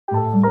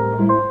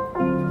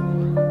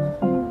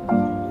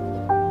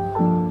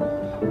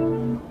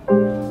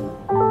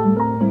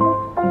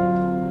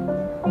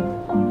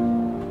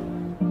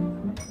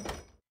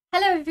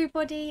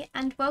everybody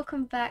and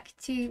welcome back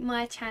to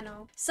my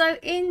channel. So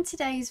in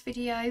today's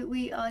video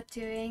we are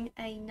doing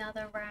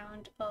another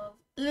round of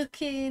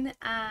looking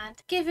and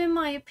giving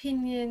my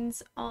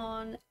opinions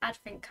on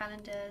advent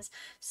calendars,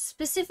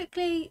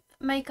 specifically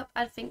makeup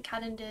advent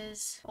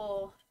calendars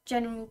or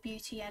general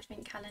beauty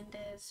advent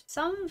calendars.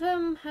 Some of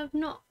them have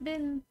not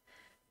been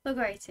the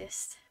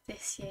greatest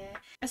this year,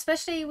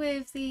 especially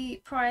with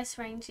the price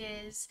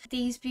ranges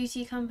these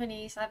beauty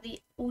companies have the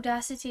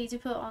audacity to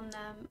put on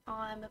them.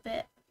 I'm a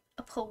bit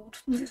appalled.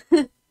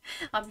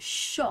 I'm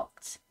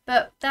shocked,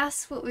 but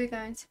that's what we're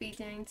going to be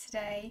doing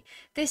today.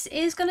 This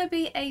is going to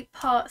be a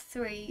part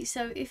 3,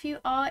 so if you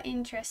are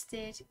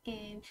interested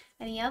in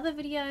any other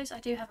videos, I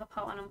do have a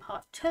part 1 and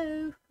part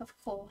 2, of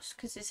course,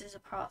 because this is a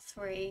part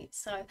 3,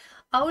 so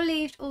I'll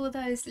leave all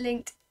those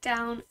linked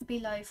down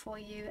below for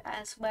you,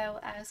 as well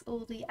as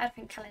all the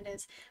advent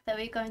calendars that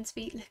we're going to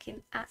be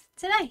looking at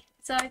today.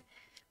 So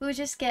we'll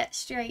just get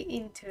straight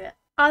into it.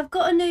 I've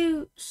got a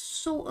new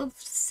sort of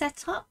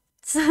setup,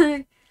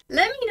 so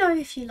let me know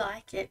if you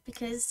like it,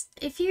 because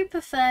if you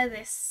prefer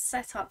this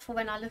setup for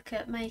when I look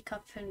at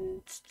makeup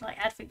and like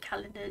advent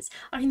calendars,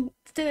 I can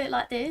do it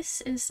like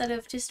this instead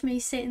of just me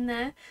sitting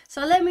there.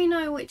 So let me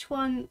know which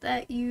one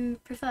that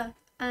you prefer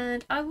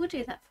and I will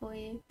do that for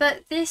you.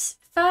 But this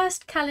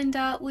first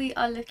calendar we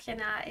are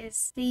looking at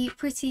is the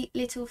Pretty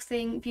Little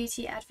Thing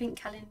Beauty Advent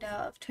Calendar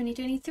of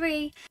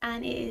 2023,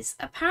 and it is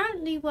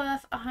apparently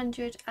worth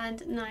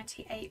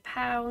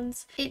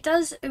 £198. It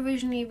does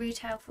originally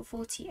retail for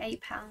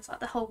 £48,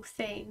 like the whole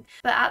thing,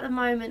 but at the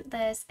moment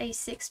there's a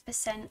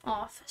 6%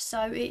 off,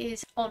 so it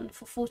is on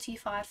for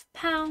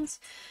 £45,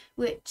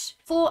 which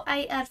for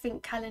a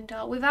advent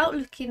calendar, without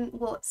looking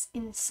what's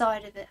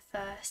inside of it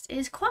first,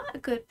 is quite a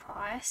good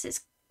price.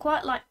 It's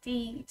quite like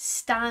the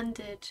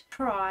standard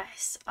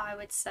price, I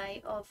would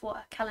say, of what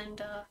a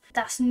calendar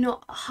that's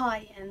not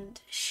high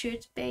end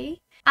should be.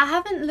 I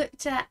haven't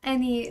looked at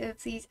any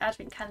of these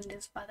advent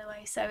calendars, by the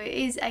way, so it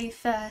is a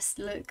first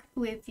look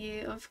with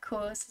you, of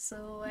course, as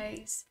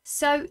always.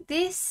 So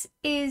this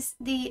is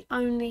the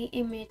only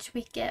image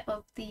we get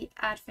of the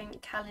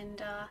advent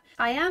calendar.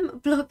 I am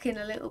blocking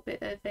a little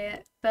bit of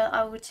it, but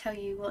I will tell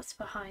you what's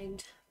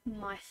behind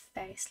my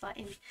face, like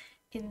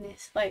in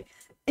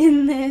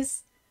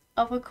this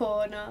upper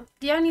corner.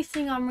 The only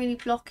thing I'm really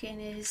blocking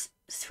is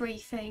 3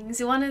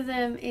 things. One of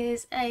them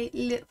is a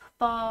lip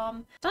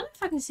balm. I don't know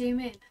if I can zoom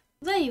in.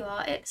 There you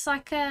are. It's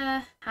like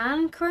a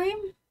hand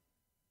cream.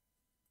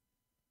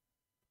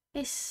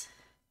 It's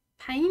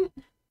paint.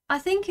 I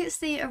think it's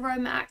the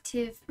Aroma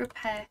Active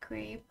Repair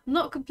Cream. I'm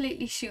not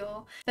completely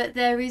sure, but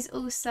there is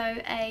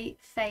also a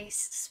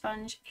face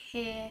sponge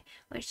here,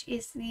 which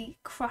is the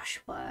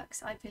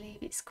Crushworks, I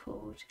believe it's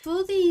called.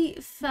 For the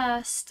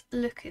first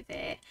look of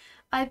it,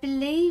 I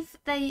believe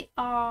they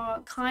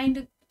are kind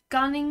of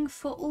gunning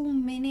for all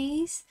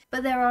minis,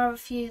 but there are a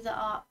few that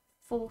are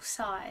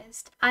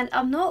full-sized, and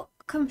I'm not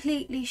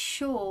completely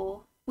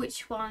sure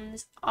which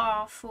ones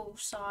are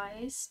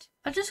full-sized.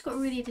 I just got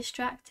really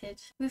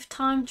distracted. We've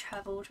time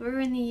travelled.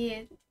 We're in the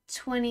year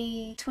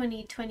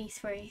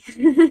 2023.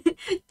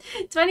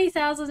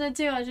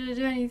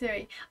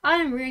 20,223. I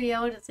am really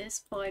old at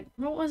this point.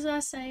 What was I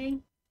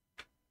saying?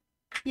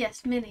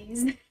 Yes,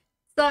 minis.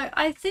 So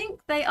I think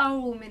they are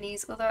all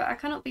minis, although I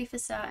cannot be for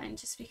certain,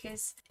 just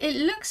because it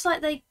looks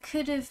like they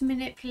could have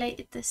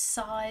manipulated the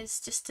size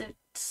just to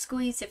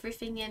squeeze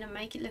everything in and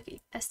make it look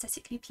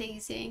aesthetically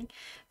pleasing.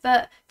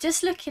 But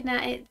just looking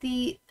at it,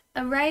 the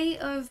array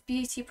of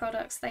beauty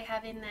products they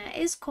have in there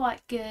is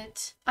quite good.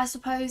 I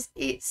suppose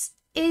it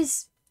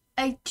is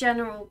a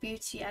general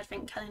beauty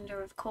advent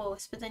calendar, of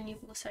course, but then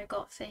you've also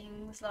got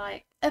things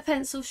like a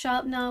pencil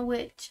sharpener,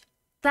 which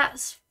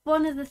that's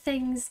one of the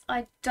things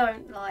I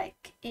don't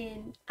like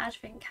in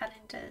advent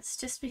calendars,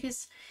 just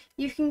because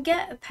you can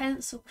get a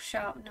pencil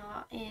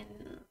sharpener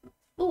in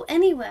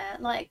anywhere,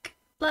 like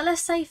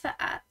let's say for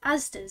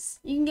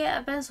Asda's, you can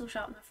get a pencil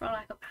sharpener for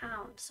like £1.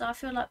 So I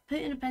feel like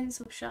putting a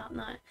pencil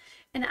sharpener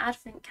in an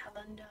advent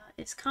calendar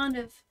is kind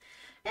of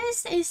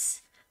it's a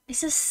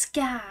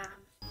scam.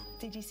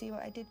 Did you see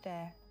what I did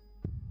there?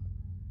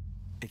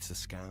 It's a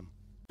scam.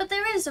 But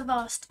there is a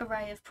vast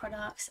array of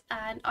products,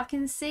 and I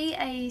can see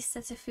a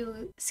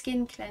Cetaphil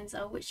skin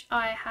cleanser, which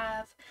I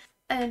have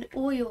an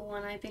oil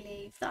one, I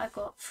believe, that I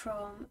got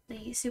from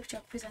the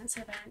Superdrug Presents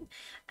event.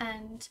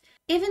 And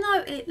even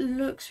though it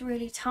looks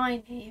really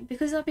tiny,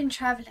 because I've been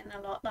travelling a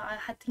lot, like I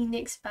had the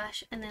NYX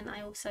bash, and then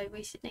I also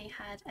recently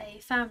had a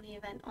family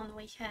event on the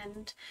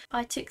weekend,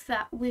 I took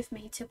that with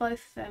me to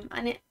both of them,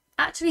 and it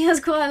actually has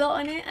quite a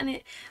lot on it,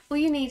 and all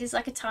you need is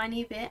like a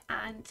tiny bit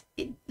and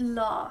it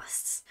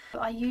lasts.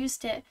 I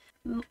used it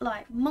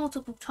like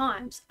multiple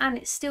times and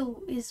it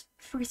still is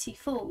pretty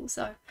full,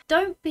 so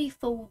don't be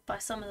fooled by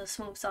some of the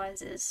small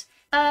sizes.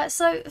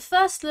 So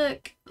first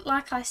look,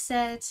 like I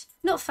said,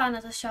 not a fan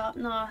of the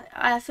sharpener.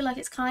 I feel like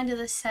it's kind of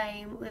the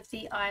same with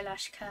the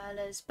eyelash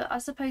curlers, but I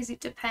suppose it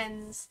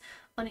depends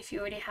on if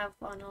you already have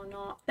one or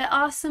not. There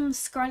are some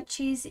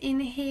scrunchies in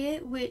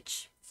here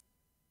which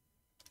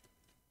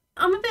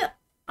I'm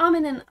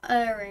in an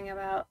erring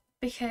about,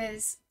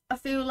 because I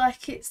feel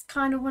like it's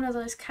kind of one of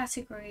those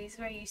categories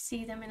where you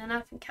see them in an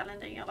advent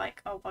calendar and you're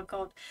like, oh my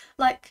god.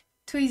 Like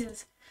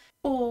tweezers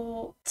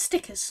or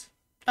stickers.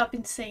 I've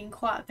been seeing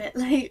quite a bit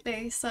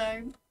lately,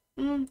 so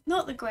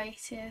not the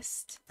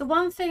greatest. The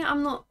one thing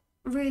I'm not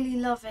really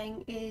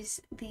loving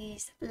is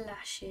these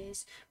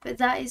lashes, but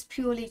that is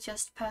purely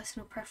just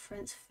personal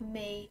preference for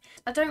me.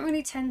 I don't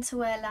really tend to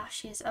wear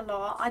lashes a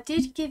lot. I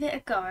did give it a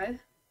go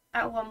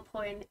at one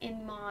point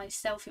in my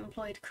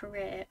self-employed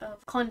career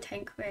of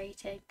content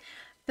creating,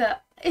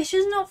 but it's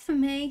just not for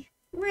me.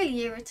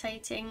 Really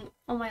irritating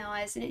on my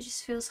eyes, and it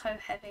just feels so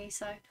heavy.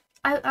 So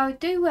I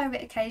do wear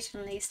it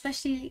occasionally,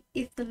 especially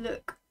if the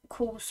look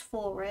calls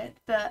for it,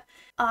 but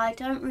I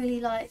don't really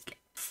like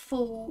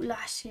full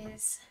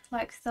lashes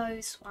like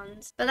those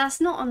ones. But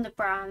that's not on the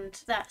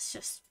brand, that's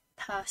just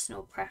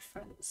personal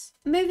preference.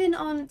 Moving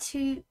on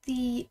to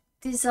the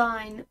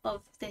design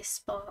of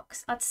this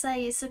box, I'd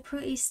say it's a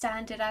pretty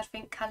standard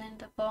advent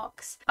calendar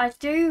box. I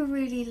do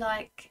really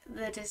like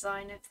the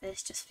design of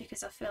this just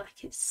because I feel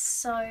like it's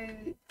so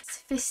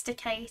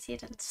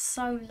sophisticated and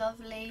so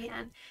lovely,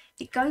 and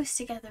it goes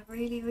together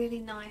really, really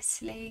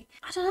nicely.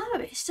 I don't know,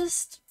 it's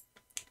just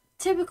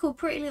typical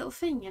Pretty Little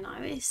Thing, you know,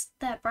 it's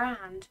their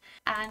brand.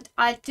 And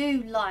I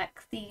do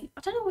like the,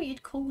 I don't know what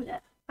you'd call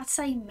it, I'd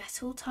say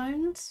metals,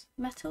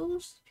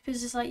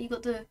 because it's like you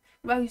got the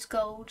rose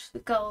gold, the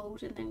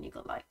gold, and then you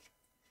got like,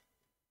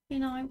 you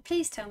know,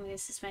 please tell me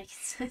this is making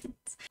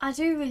sense. I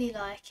do really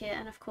like it,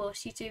 and of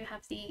course you do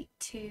have the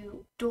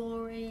two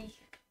dory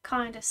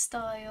kind of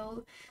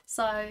style,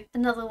 so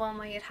another one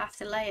where you'd have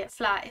to lay it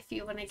flat if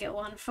you want to get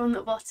one from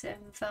the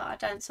bottom, but I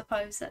don't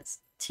suppose that's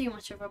too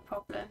much of a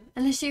problem.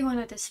 Unless you want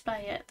to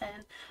display it,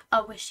 then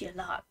I wish you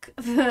luck.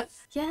 But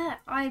yeah,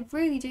 I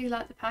really do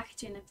like the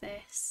packaging of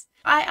this.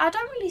 I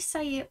don't really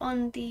say it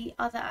on the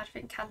other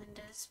advent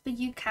calendars, but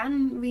you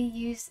can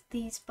reuse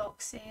these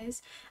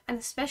boxes, and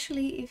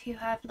especially if you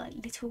have like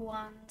little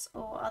ones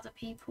or other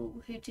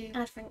people who do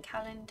advent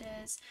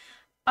calendars,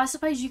 I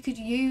suppose you could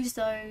use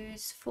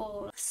those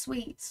for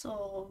sweets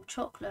or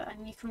chocolate,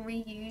 and you can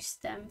reuse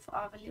them for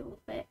other little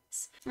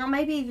bits. Or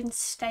maybe even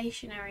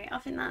stationery. I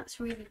think that's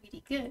really,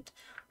 really good.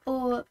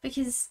 Or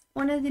because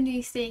one of the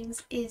new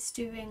things is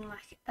doing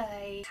like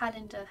a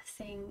calendar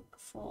thing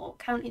for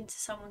counting to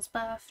someone's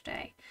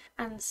birthday.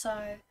 And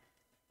so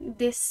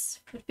this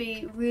would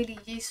be really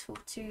useful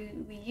to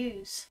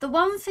reuse. The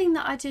one thing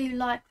that I do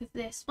like with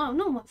this, well,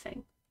 not one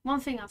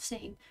thing I've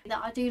seen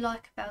that I do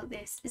like about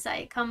this is that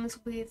it comes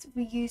with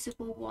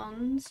reusable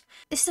wands.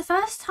 It's the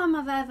first time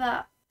I've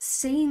ever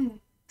seen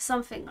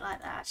something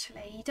like that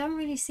actually. You don't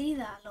really see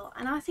that a lot,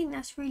 and I think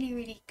that's really,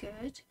 really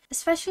good.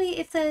 Especially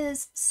if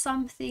there's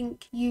something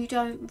you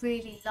don't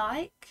really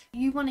like,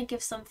 you want to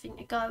give something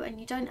a go and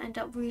you don't end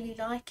up really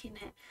liking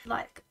it.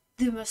 Like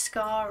the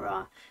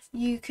mascara,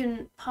 you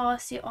can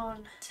pass it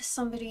on to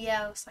somebody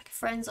else, like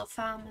friends or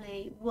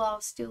family,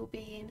 while still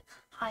being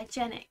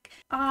hygienic.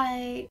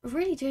 I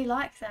really do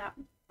like that.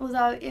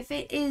 Although if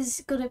it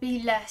is going to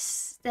be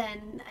less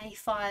than a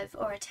 5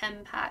 or a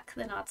 10 pack,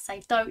 then I'd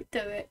say don't do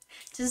it.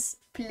 Just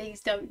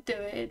please don't do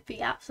it. It'd be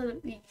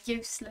absolutely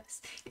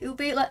useless. It'll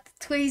be like the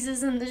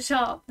tweezers and the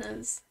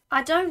sharpeners.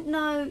 I don't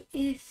know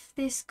if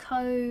this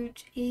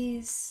code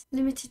is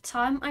limited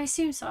time. I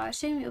assume so. I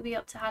assume it'll be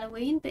up to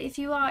Halloween. But if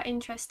you are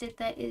interested,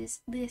 there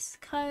is this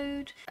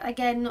code.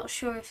 Again, not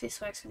sure if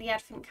this works for the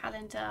advent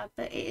calendar,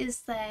 but it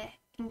is there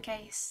in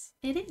case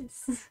it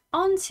is.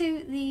 On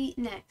to the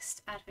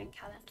next advent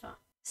calendar.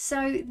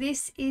 So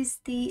this is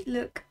the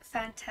Look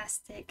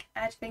Fantastic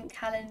advent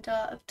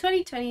calendar of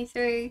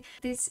 2023.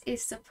 This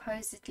is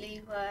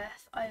supposedly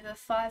worth over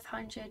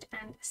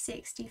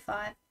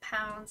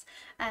 £565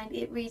 and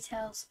it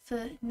retails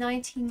for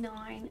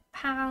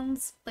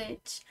 £99,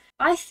 which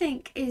I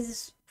think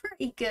is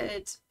pretty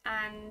good.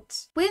 And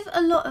with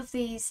a lot of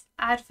these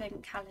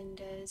advent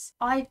calendars,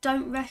 I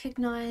don't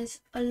recognise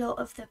a lot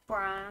of the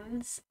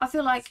brands. I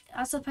feel like,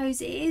 I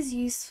suppose it is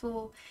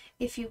useful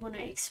if you want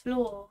to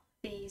explore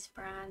these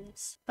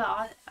brands, but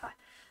I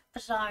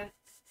don't know.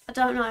 I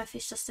don't know if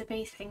it's just a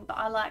me thing, but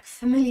I like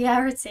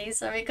familiarity,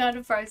 so it kind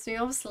of throws me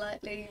off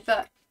slightly.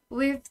 But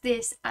with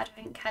this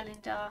advent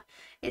calendar,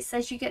 it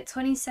says you get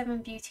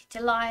 27 beauty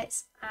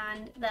delights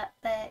and that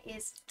there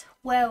is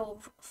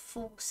 12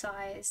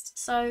 full-sized.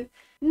 So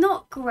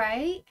not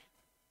great,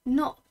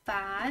 not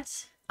bad.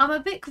 I'm a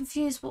bit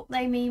confused what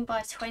they mean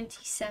by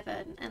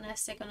 27,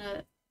 unless they're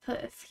gonna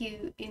put a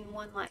few in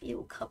one like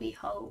little cubby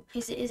hole,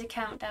 because it is a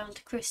countdown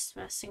to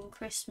Christmas and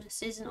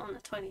Christmas isn't on the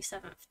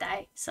 27th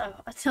day,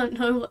 so I don't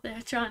know what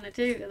they're trying to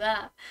do with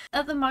that.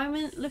 At the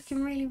moment,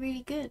 looking really,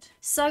 really good.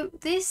 So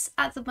this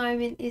at the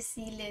moment is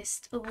the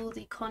list of all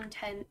the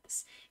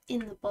contents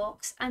in the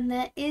box, and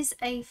there is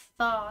a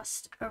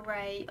vast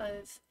array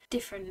of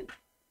different,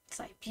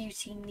 say,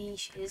 beauty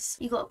niches.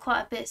 You got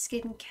quite a bit of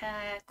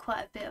skincare,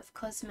 quite a bit of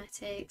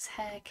cosmetics,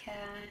 hair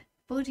care,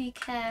 body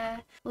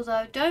care,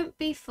 although don't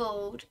be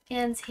fooled, it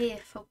ends here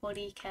for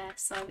body care,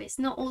 so it's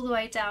not all the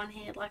way down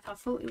here like I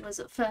thought it was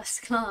at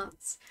first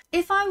glance.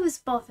 If I was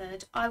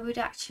bothered, I would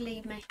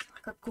actually make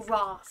like a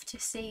graph to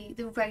see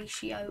the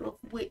ratio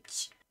of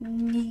which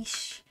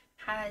niche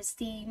has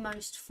the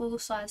most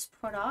full-size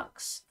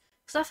products,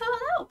 because I feel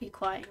like that would be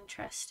quite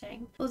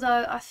interesting.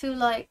 Although I feel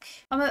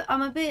like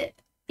I'm a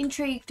bit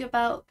intrigued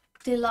about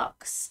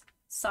deluxe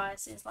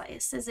sizes, like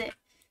it says it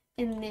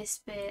in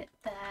this bit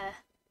there.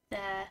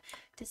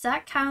 Does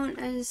that count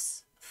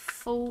as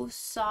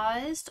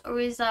full-sized, or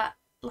is that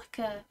like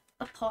a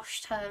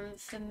posh term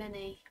for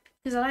mini?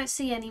 Because I don't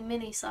see any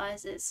mini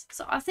sizes,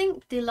 so I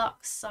think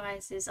deluxe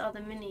sizes are the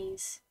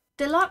minis.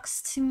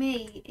 Deluxe to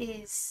me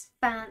is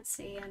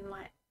fancy and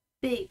like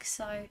big,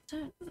 so I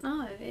don't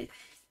know, it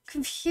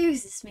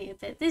confuses me a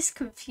bit. This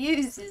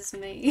confuses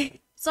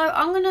me. So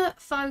I'm gonna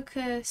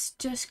focus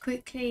just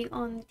quickly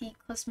on the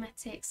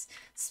cosmetics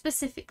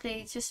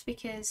specifically, just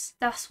because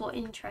that's what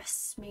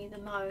interests me the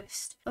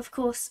most. Of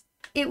course,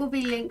 it will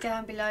be linked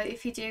down below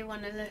if you do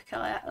want to look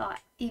at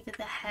like either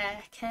the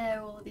hair care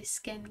or the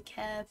skin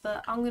care,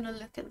 but I'm gonna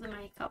look at the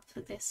makeup for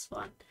this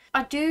one.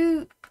 I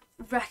do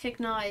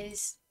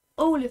recognise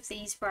all of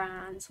these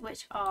brands,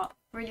 which are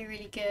really,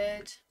 really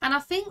good, and I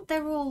think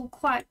they're all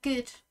quite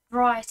good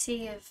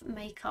variety of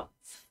makeup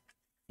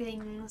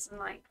things and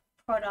like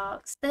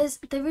products.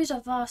 There is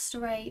a vast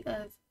array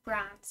of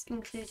brands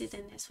included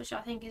in this, which I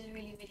think is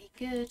really, really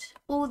good.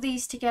 All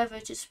these together,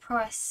 just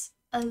price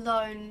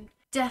alone,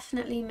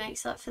 definitely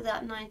makes up for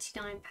that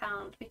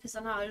 £99, because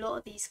I know a lot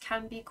of these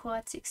can be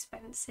quite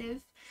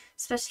expensive,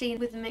 especially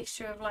with a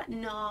mixture of like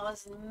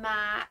NARS and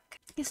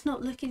MAC. It's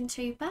not looking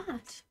too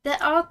bad.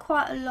 There are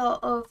quite a lot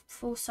of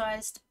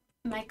full-sized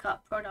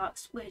makeup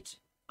products which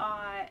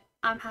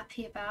I'm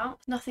happy about.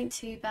 Nothing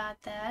too bad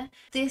there.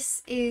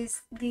 This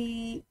is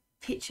the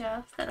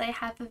picture that they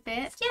have of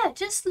it. Yeah,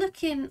 just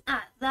looking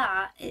at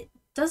that, it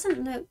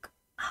doesn't look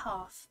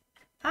half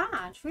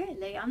bad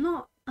really. I'm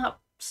not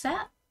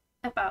upset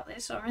about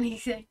this or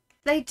anything.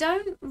 They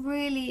don't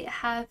really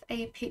have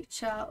a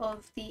picture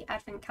of the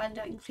advent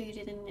calendar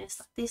included in this.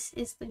 This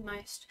is the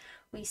most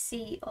we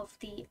see of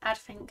the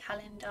advent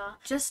calendar.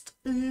 Just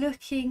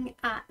looking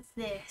at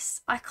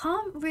this, I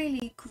can't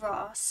really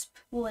grasp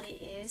what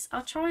it is.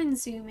 I'll try and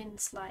zoom in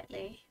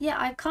slightly. Yeah,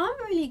 I can't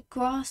really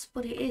grasp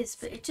what it is,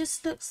 but it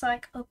just looks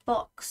like a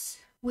box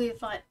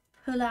with like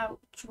pull-out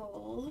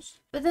drawers.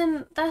 But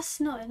then that's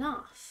not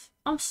enough.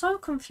 I'm so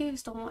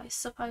confused on what it's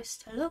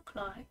supposed to look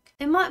like.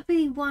 It might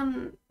be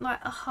one, like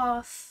a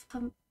half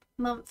a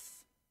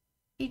month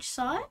each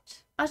side?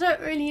 I don't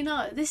really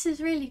know. This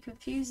is really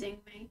confusing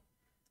me.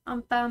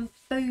 I'm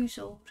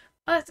bamboozled.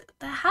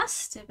 There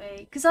has to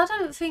be, because I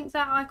don't think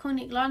that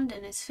Iconic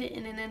London is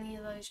fitting in any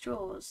of those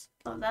drawers.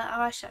 Like that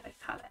eyeshadow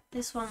palette.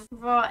 This one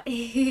right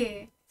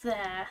here,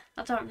 there.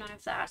 I don't know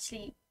if that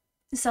actually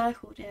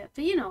circled it,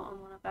 but you know what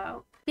I'm on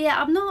about. But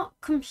yeah, I'm not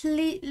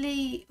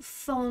completely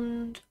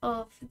fond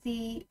of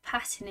the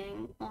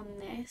patterning on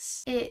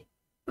this. It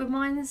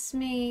reminds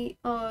me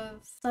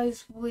of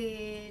those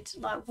weird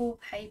like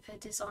wallpaper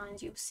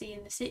designs you'll see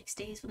in the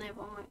 60s when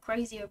everyone went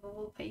crazy over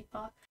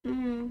wallpaper.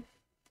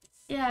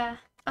 Yeah,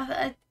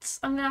 I'm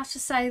gonna have to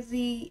say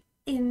the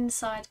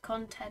inside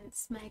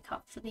contents make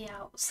up for the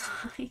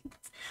outside.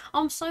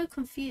 I'm so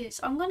confused.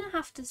 I'm gonna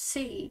have to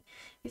see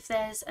if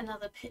there's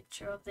another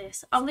picture of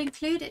this. I'll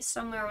include it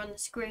somewhere on the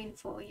screen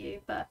for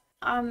you, but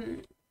I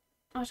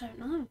don't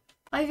know.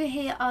 Over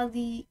here are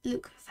the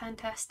Look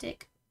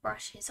Fantastic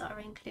brushes that are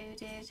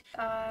included.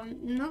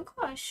 Not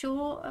quite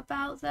sure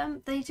about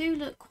them. They do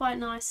look quite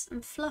nice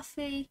and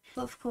fluffy,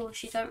 but of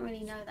course you don't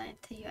really know that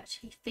until you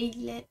actually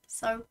feel it,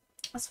 so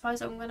I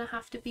suppose I'm going to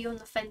have to be on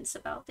the fence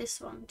about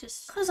this one,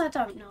 just because I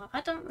don't know.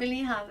 I don't really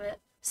have it.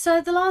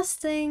 So the last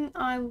thing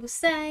I will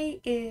say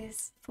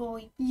is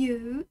for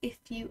you, if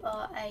you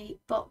are a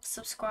box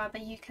subscriber,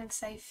 you can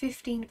save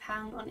 £15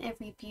 on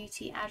every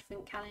beauty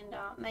advent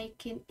calendar,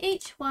 making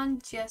each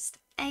one just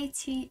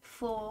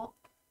 £84.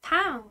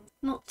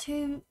 Not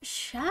too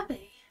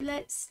shabby.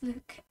 Let's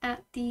look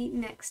at the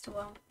next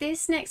one.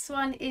 This next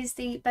one is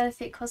the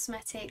Benefit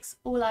Cosmetics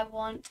All I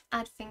Want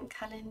Advent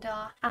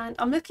Calendar, and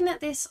I'm looking at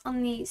this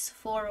on the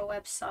Sephora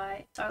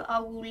website, so I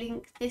will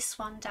link this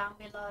one down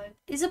below.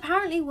 It's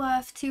apparently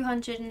worth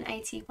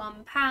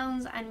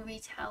 £281 and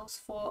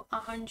retails for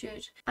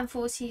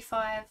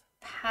 £145.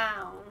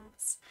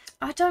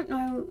 I don't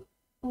know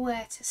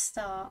where to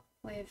start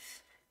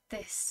with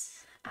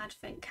this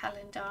advent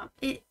calendar.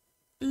 It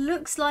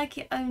looks like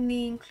it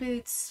only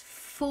includes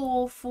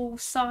 4 full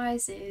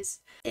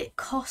sizes. It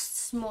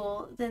costs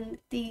more than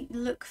the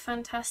Look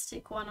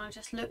Fantastic one I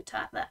just looked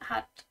at that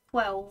had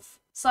 12.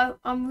 So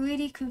I'm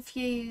really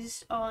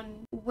confused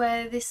on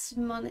where this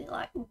money,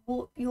 like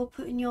what you're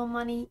putting your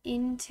money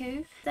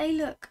into. They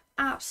look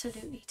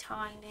absolutely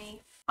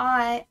tiny.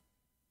 I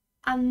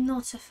am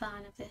not a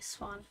fan of this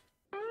one.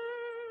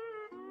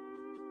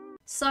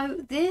 So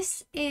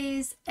this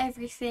is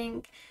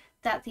everything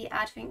that the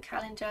advent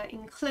calendar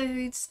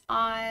includes.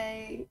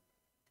 I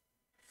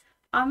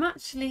I'm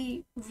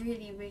actually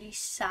really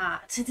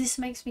sad. This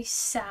makes me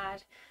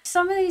sad.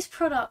 Some of these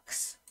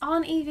products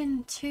aren't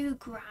even 2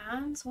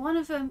 grams. One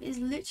of them is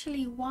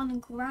literally 1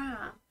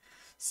 gram.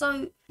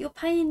 So you're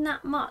paying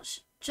that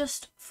much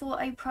just for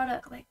a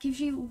product that gives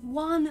you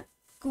 1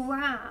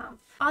 gram.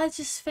 I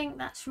just think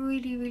that's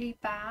really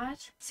bad.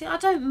 See, I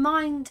don't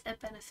mind a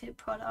benefit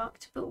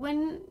product, but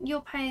when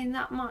you're paying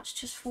that much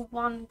just for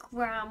 1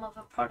 gram of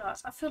a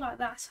product, I feel like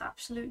that's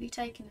absolutely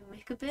taking the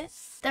mick a bit.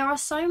 There are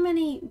so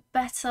many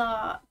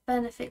better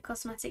benefit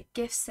cosmetic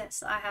gift sets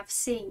that I have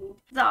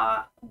seen that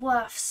are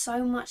worth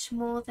so much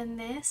more than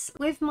this.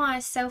 With my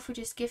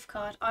Selfridges gift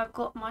card, I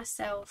got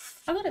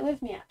it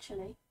with me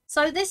actually.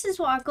 So this is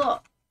what I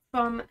got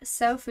from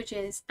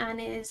Selfridges,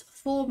 and it is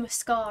 4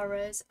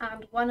 mascaras,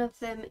 and one of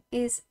them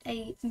is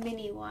a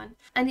mini one,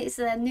 and it's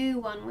their new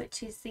one,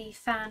 which is the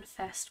Fan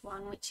Fest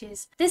one, which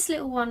is this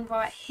little one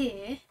right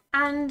here.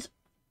 And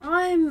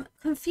I'm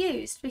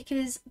confused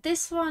because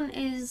this one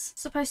is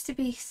supposed to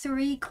be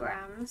 3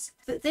 grams,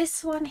 but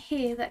this one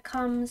here that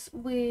comes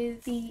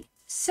with the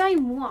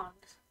same one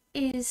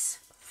is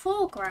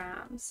 4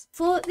 grams.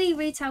 For the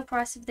retail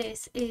price of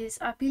this is,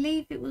 I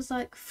believe it was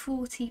like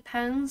 £40,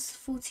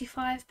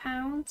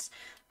 £45,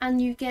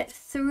 and you get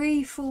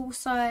 3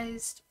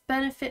 full-sized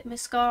benefit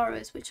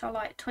mascaras, which are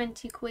like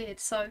 20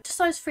 quid. So just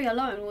those 3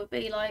 alone would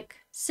be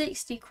like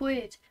 60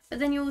 quid. But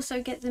then you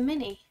also get the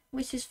mini,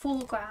 which is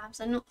 4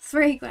 grams and not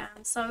 3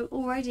 grams. So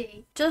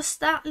already just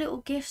that little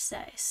gift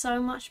set is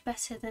so much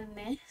better than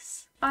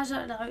this. I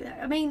don't know.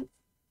 I mean,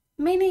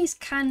 minis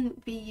can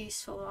be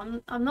useful.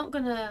 I'm not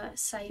gonna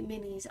say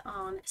minis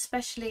aren't,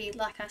 especially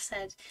like I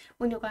said,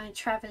 when you're going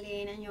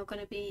traveling and you're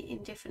going to be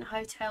in different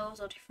hotels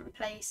or different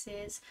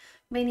places.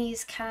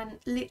 Minis can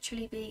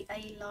literally be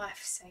a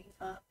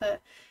lifesaver,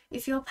 but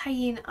if you're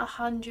paying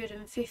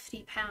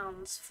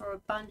 £150 for a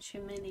bunch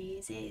of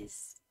minis, it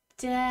is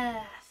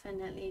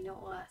definitely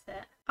not worth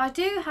it. I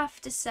do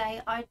have to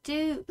say, I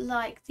do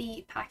like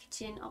the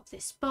packaging of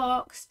this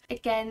box.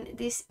 Again,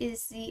 this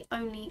is the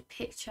only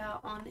picture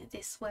on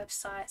this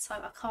website, so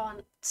I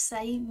can't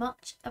say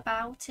much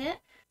about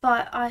it.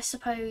 But I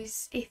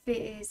suppose if it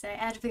is an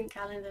advent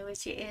calendar,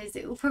 which it is,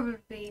 it will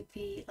probably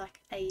be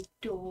like a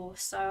door.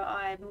 So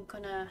I'm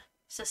gonna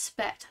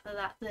suspect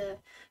that the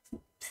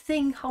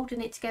thing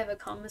holding it together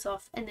comes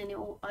off and then it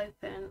will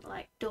open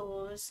like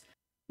doors.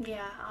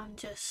 Yeah,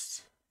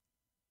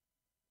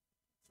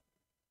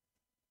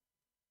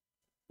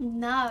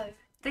 No,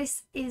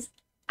 this is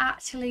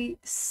actually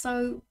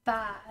so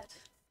bad.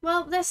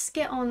 Well, let's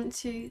get on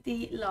to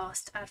the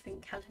last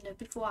advent calendar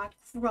before I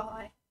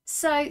cry.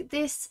 So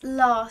this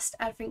last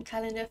advent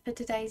calendar for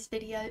today's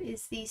video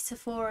is the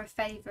Sephora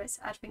Favourites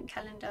advent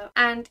calendar,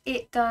 and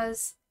it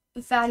does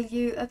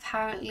value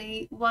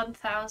apparently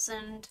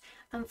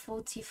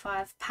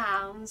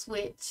 £1,045,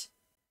 which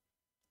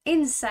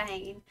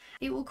insane.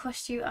 It will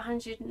cost you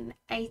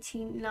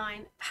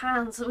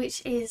 £189,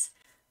 which is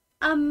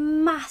a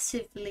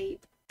massive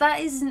leap. That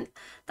isn't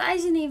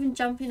even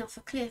jumping off a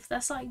cliff.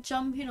 That's like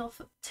jumping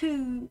off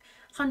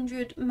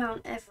 200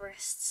 Mount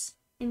Everests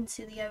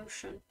into the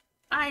ocean.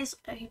 That is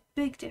a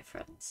big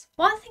difference.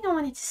 One thing I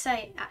wanted to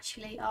say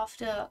actually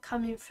after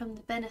coming from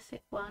the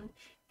benefit one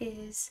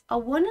is I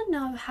want to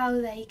know how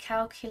they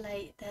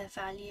calculate their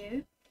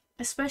value,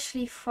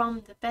 especially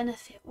from the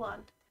benefit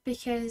one,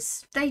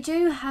 because they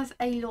do have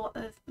a lot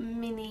of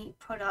mini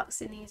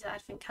products in these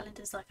advent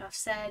calendars, like I've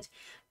said,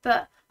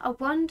 but I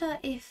wonder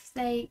if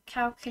they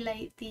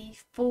calculate the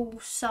full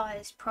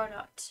size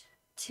product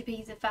to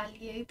be the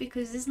value,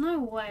 because there's no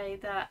way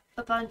that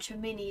a bunch of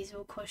minis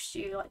will cost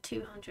you like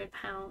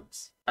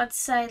 £200. I'd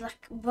say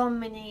like one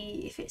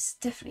mini, if it's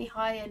definitely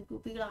high end, will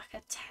be like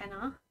a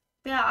tenner.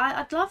 But yeah,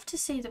 I'd love to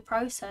see the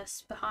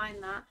process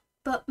behind that.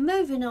 But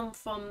moving on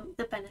from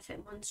the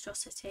benefit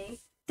monstrosity,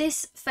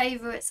 this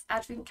Favourites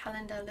advent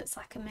calendar looks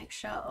like a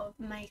mixture of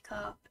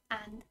makeup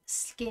and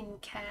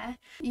skincare.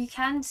 You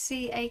can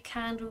see a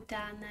candle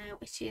down there,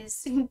 which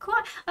is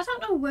quite... I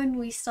don't know when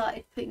we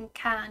started putting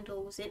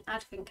candles in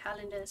advent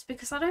calendars,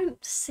 because I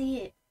don't see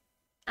it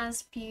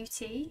as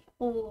beauty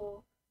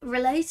or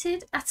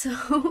related at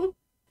all.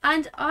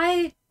 And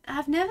I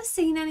have never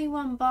seen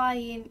anyone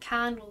buying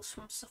candles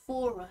from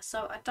Sephora,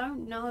 so I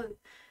don't know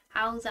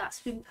how that's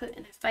been put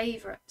in a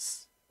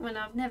Favourites when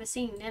I've never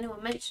seen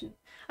anyone mention.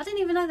 I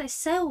didn't even know they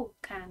sell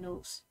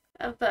candles,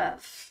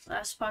 but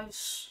I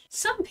suppose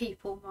some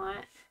people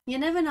might. You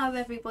never know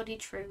everybody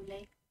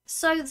truly.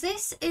 So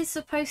this is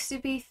supposed to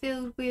be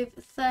filled with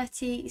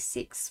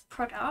 36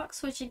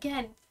 products, which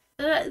again,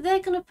 they're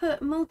going to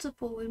put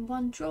multiple in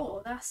one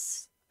drawer.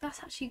 That's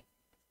actually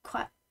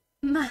quite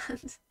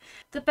mad.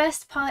 The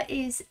best part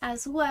is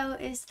as well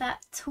is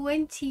that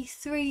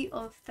 23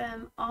 of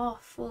them are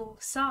full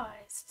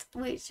sized,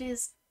 which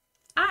is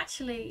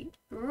actually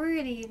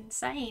really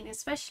insane,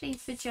 especially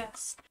for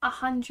just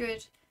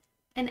 £189.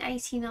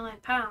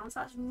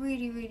 That's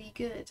really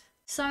good.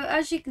 So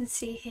as you can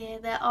see here,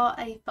 there are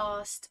a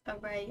vast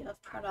array of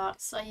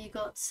products. So you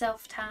got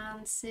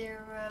self-tan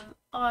serum,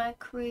 eye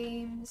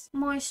creams,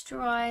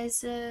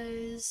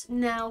 moisturizers,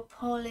 nail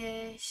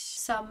polish,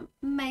 some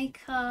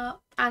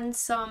makeup, and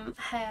some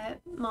hair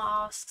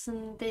masks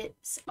and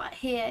bits. Like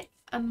here,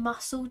 a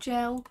muscle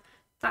gel.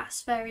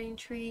 That's very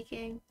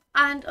intriguing.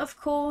 And of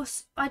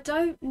course, I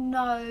don't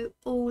know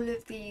all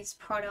of these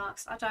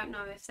products. I don't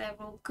know if they're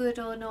all good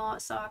or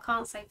not, so I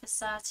can't say for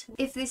certain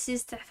if this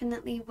is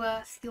definitely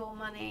worth your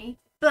money.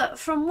 But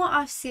from what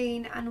I've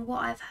seen and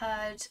what I've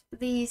heard,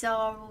 these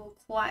are all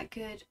quite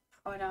good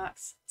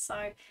products.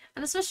 So,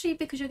 and especially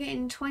because you're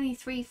getting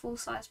 23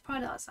 full-size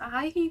products,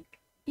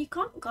 you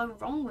can't go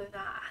wrong with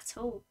that at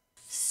all.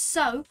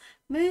 So,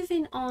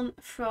 moving on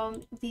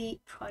from the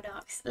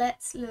products,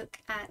 let's look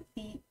at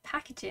the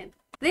packaging.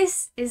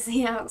 This is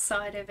the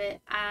outside of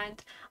it,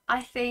 and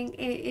I think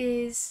it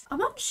is,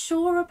 I'm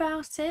unsure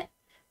about it.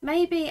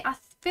 Maybe I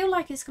feel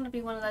like it's going to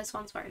be one of those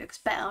ones where it looks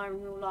better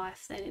in real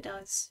life than it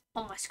does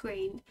on my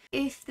screen.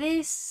 If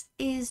this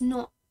is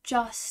not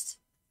just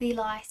the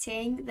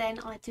lighting, then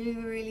I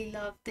do really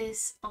love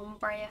this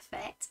ombre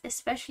effect,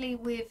 especially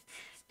with,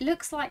 it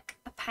looks like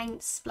a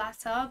paint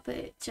splatter, but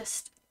it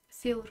just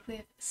filled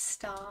with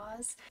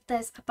stars.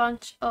 There's a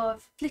bunch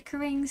of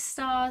flickering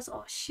stars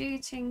or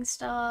shooting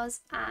stars,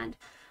 and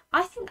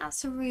I think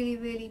that's a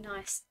really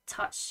nice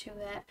touch to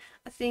it.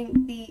 I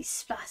think the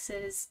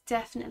splatters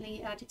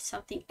definitely added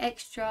something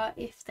extra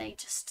if they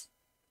just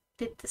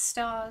did the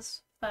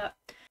stars. But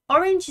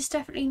orange is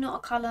definitely not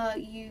a colour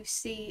you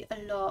see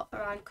a lot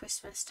around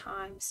Christmas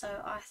time,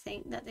 so I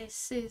think that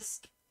this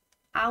is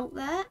out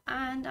there,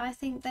 and I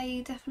think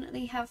they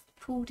definitely have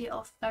pulled it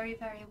off very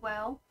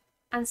well.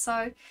 And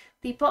so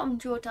the bottom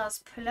drawer does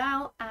pull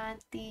out and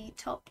the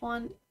top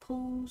one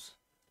pulls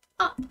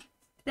up.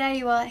 There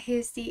you are,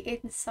 here's the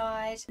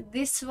inside.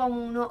 This one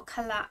will not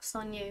collapse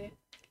on you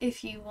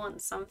if you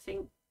want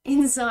something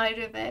inside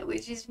of it,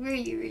 which is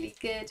really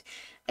good.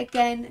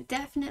 Again,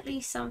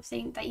 definitely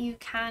something that you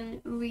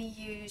can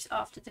reuse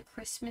after the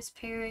Christmas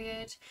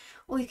period,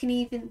 or you can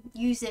even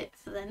use it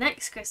for the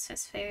next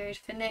Christmas period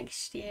for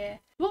next year.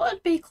 What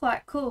would be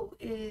quite cool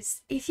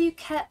is if you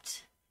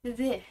kept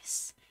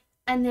this,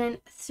 and then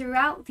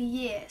throughout the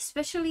year,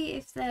 especially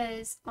if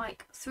there's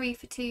like 3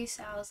 for 2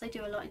 sales, they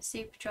do a lot in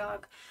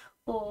Superdrug,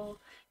 or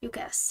you'll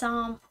get a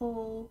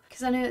sample,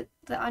 because I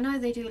know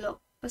they do a lot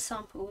of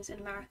samples in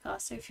America.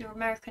 So if you're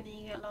American and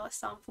you get a lot of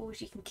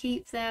samples, you can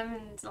keep them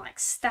and like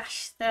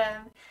stash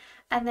them,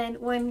 and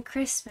then when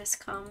Christmas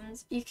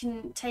comes, you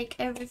can take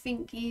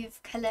everything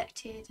you've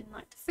collected in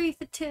like the 3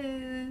 for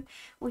 2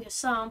 or your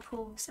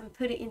samples and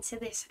put it into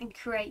this and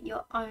create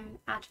your own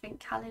advent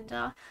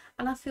calendar.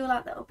 And I feel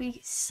like that will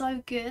be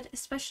so good,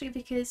 especially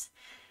because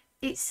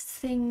it's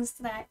things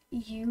that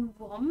you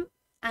want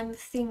and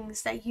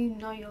things that you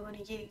know you're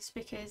going to use.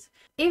 Because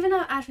even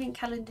though advent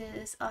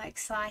calendars are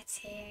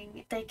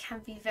exciting, they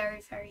can be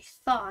very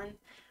fun,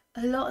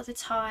 a lot of the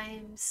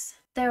times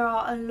there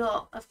are a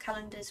lot of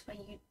calendars where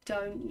you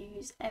don't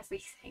use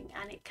everything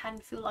and it can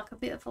feel like a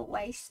bit of a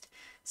waste.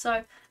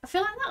 So I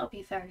feel like that'll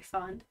be very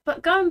fun.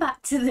 But going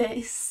back to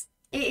this,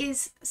 it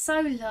is so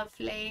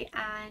lovely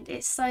and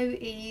it's so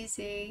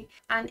easy,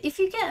 and if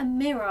you get a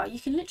mirror you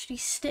can literally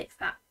stick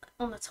that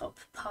on the top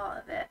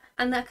part of it,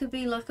 and that could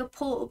be like a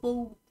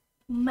portable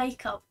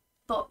makeup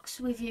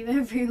box with you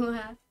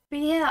everywhere. But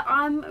yeah,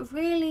 I'm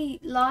really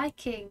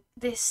liking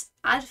this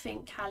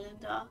advent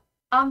calendar.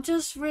 I'm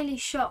just really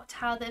shocked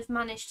how they've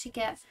managed to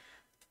get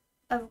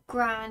a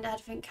grand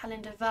advent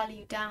calendar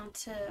value down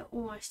to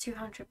almost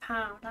 £200.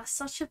 That's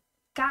such a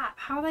gap.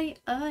 How are they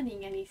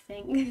earning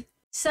anything?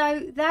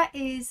 So that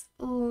is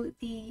all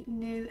the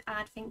new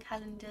advent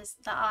calendars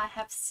that I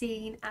have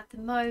seen at the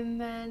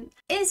moment.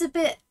 It is a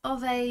bit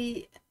of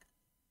a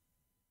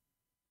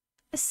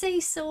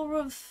seesaw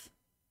of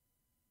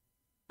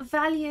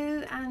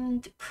value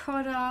and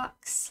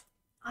products.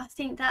 I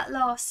think that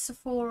last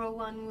Sephora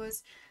one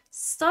was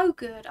so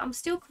good. I'm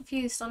still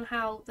confused on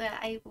how they're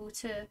able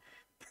to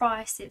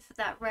price it for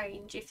that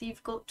range if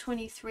you've got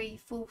 23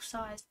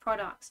 full-size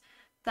products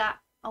that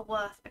are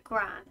worth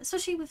 £1,000,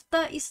 especially with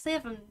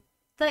 37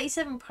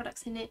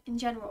 products in it in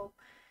general.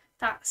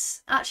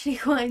 That's actually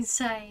quite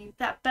insane.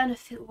 That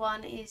Benefit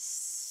one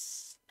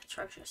is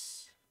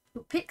atrocious.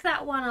 You'll pick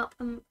that one up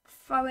and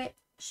throw it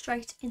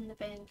straight in the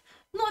bin.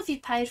 Not if you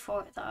paid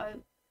for it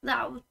though.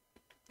 That would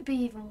be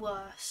even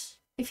worse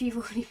if you've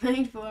already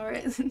paid for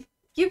it.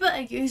 You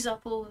better use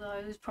up all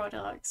those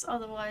products,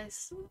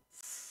 otherwise.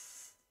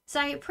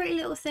 So Pretty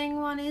Little Thing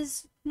one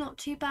is not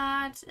too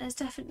bad. There's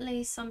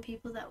definitely some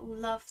people that will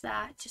love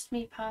that. Just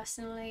me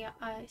personally,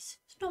 it's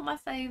not my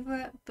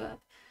favourite, but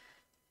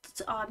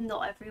I'm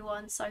not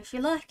everyone. So if you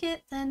like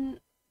it, then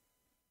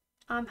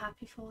I'm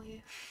happy for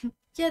you.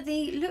 Yeah,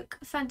 the Look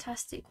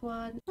Fantastic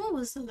one. What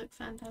was the Look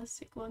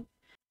Fantastic one?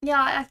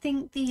 Yeah, I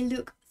think the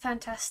Look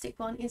Fantastic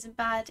one isn't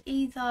bad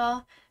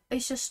either.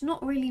 It's just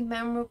not really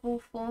memorable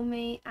for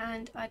me,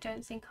 and I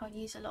don't think I'll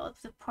use a lot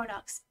of the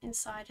products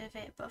inside of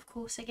it. But of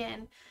course,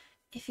 again,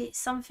 if it's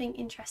something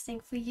interesting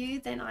for you,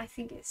 then I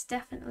think it's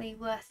definitely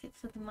worth it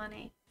for the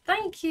money.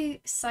 Thank you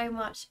so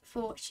much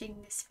for watching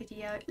this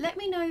video. Let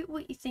me know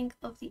what you think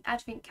of the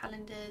advent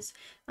calendars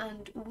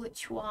and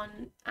which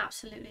one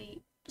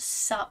absolutely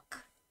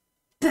suck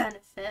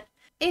benefit.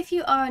 If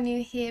you are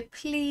new here,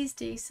 please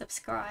do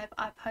subscribe.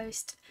 I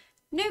post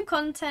new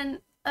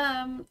content,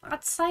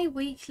 I'd say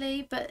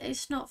weekly, but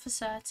it's not for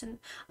certain.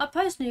 I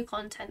post new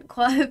content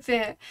quite a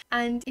bit,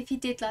 and if you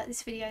did like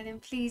this video, then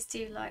please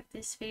do like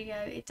this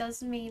video. It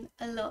does mean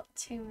a lot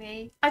to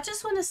me. I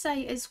just want to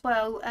say, as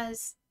well,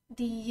 as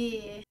the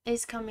year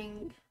is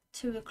coming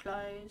to a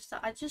close,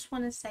 that I just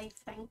want to say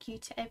thank you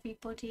to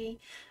everybody.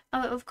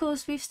 Of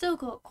course, we've still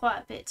got quite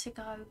a bit to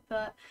go,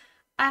 but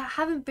I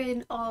haven't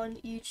been on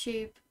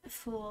YouTube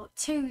for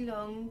too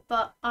long,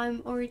 but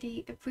I'm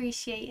already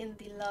appreciating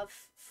the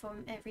love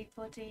from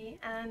everybody,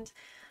 and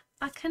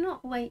I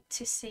cannot wait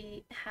to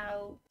see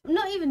how,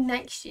 not even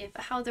next year,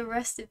 but how the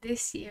rest of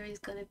this year is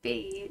going to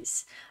be.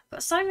 I've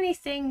got so many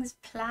things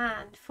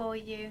planned for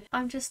you.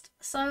 I'm just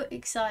so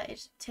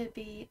excited to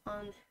be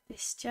on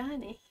this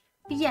journey.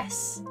 But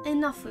yes,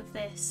 enough with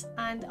this,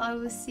 and I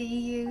will see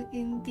you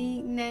in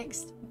the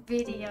next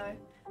video.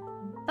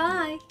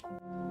 Bye!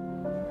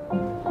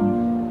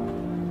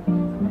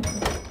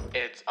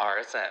 It's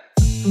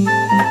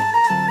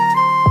RSM.